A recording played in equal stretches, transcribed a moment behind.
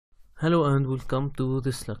Hello and welcome to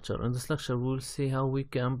this lecture. In this lecture we will see how we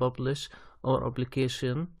can publish our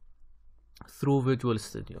application through Visual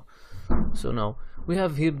Studio. So now we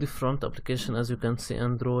have here different applications, as you can see: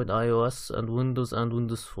 Android, iOS and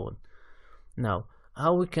Windows Phone. Now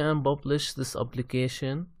how we can publish this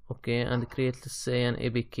application, okay, and create, let's say, an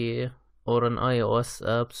APK or an iOS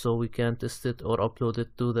app so we can test it or upload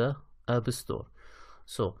it to the App Store.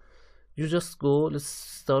 So you just go, let's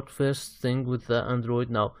start first thing with the Android.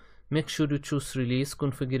 Now make sure you choose release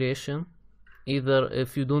configuration. Either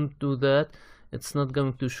if you don't do that, it's not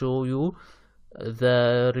going to show you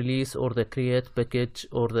the release or the create package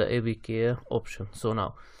or the APK option. So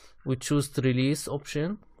now we choose the release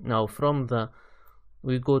option. Now from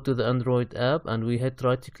we go to the Android app and we hit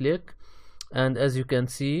right click, and as you can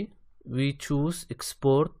see we choose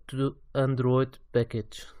export to Android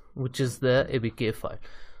package, which is the APK file.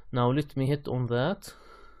 Now let me hit on that.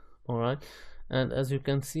 Alright, and as you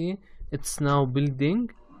can see it's now building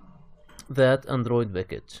that Android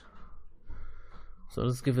package. So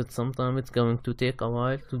let's give it some time, it's going to take a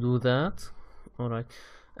while to do that. Alright,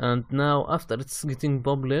 and now after it's getting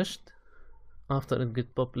published,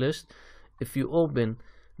 if you open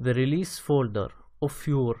the release folder of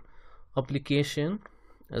your application,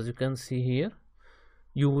 as you can see here,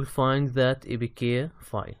 you will find that APK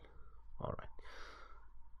file. Alright,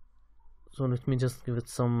 so let me just give it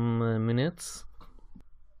some minutes.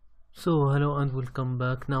 So hello and welcome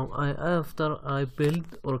back. Now after I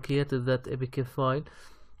built or created that APK file,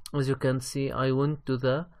 as you can see I went to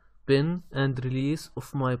the bin and release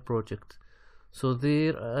of my project. So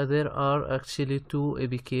there are actually two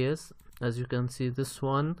APKs, as you can see, this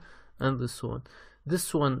one and this one.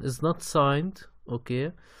 This one is not signed,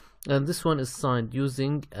 okay, and this one is signed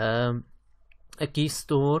using a key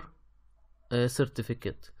store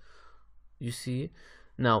certificate. You see,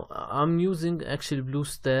 now I'm using actually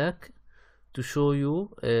BlueStack to show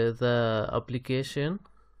you the application.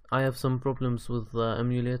 I have some problems with the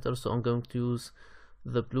emulator, so I'm going to use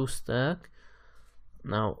the BlueStack.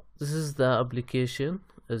 Now this is the application,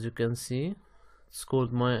 as you can see, it's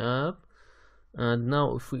called My App, and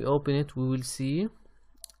now if we open it we will see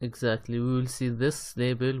this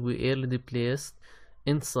label we already placed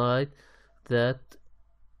inside that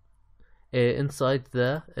inside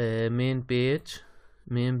the main page.cs.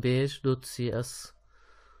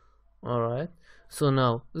 Alright, so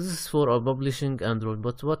now this is for our publishing Android,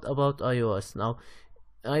 but what about iOS? Now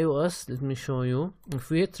iOS, let me show you. If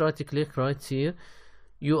we hit right click right here,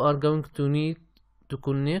 you are going to need to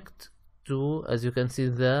connect to, as you can see,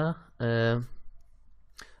 the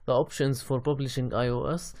options for publishing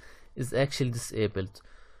iOS is actually disabled.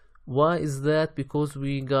 Why is that? Because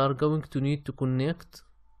we are going to need to connect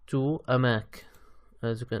to a Mac.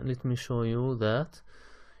 As you can, let me show you that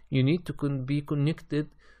you need to be connected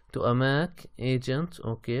to a Mac agent,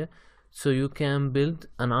 okay, so you can build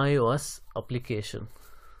an iOS application.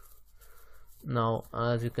 Now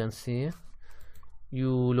as you can see,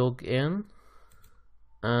 you log in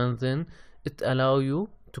and then it allow you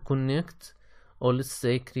to connect, or let's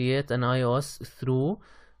say create an iOS through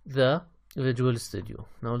the Visual Studio.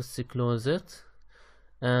 Now let's see, close it,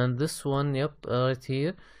 and this one, yep, right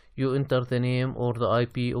here you enter the name or the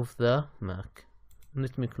IP of the Mac.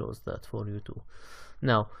 Let me close that for you too.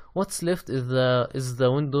 Now what's left is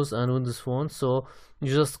the Windows and Windows Phone. So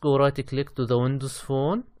you just go right click to the Windows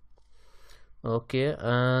Phone, okay,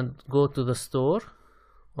 and go to the store,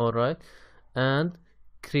 alright, and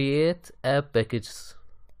create app packages.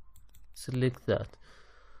 Select that.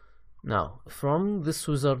 Now from this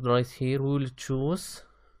wizard right here we will choose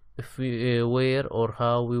if we where or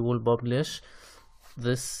how we will publish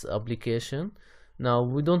this application. Now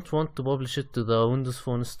we don't want to publish it to the Windows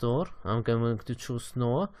Phone store. I'm going to choose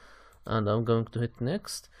no, and I'm going to hit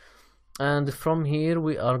next, and from here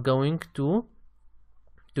we are going to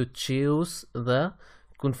choose the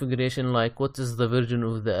configuration, like what is the version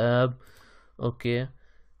of the app, okay,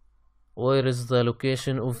 where is the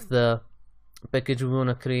location of the package we want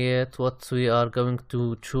to create, what we are going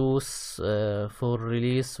to choose for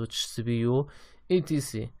release, which CPU,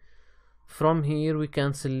 etc. From here we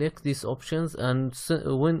can select these options, and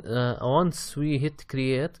once we hit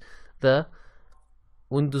create, the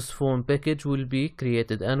Windows Phone package will be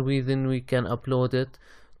created, and then we can upload it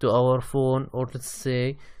to our phone, or let's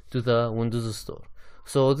say to the Windows Store.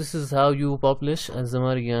 So this is how you publish a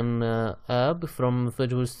Xamarin app from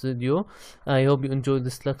Visual Studio. I hope you enjoyed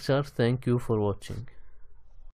this lecture. Thank you for watching.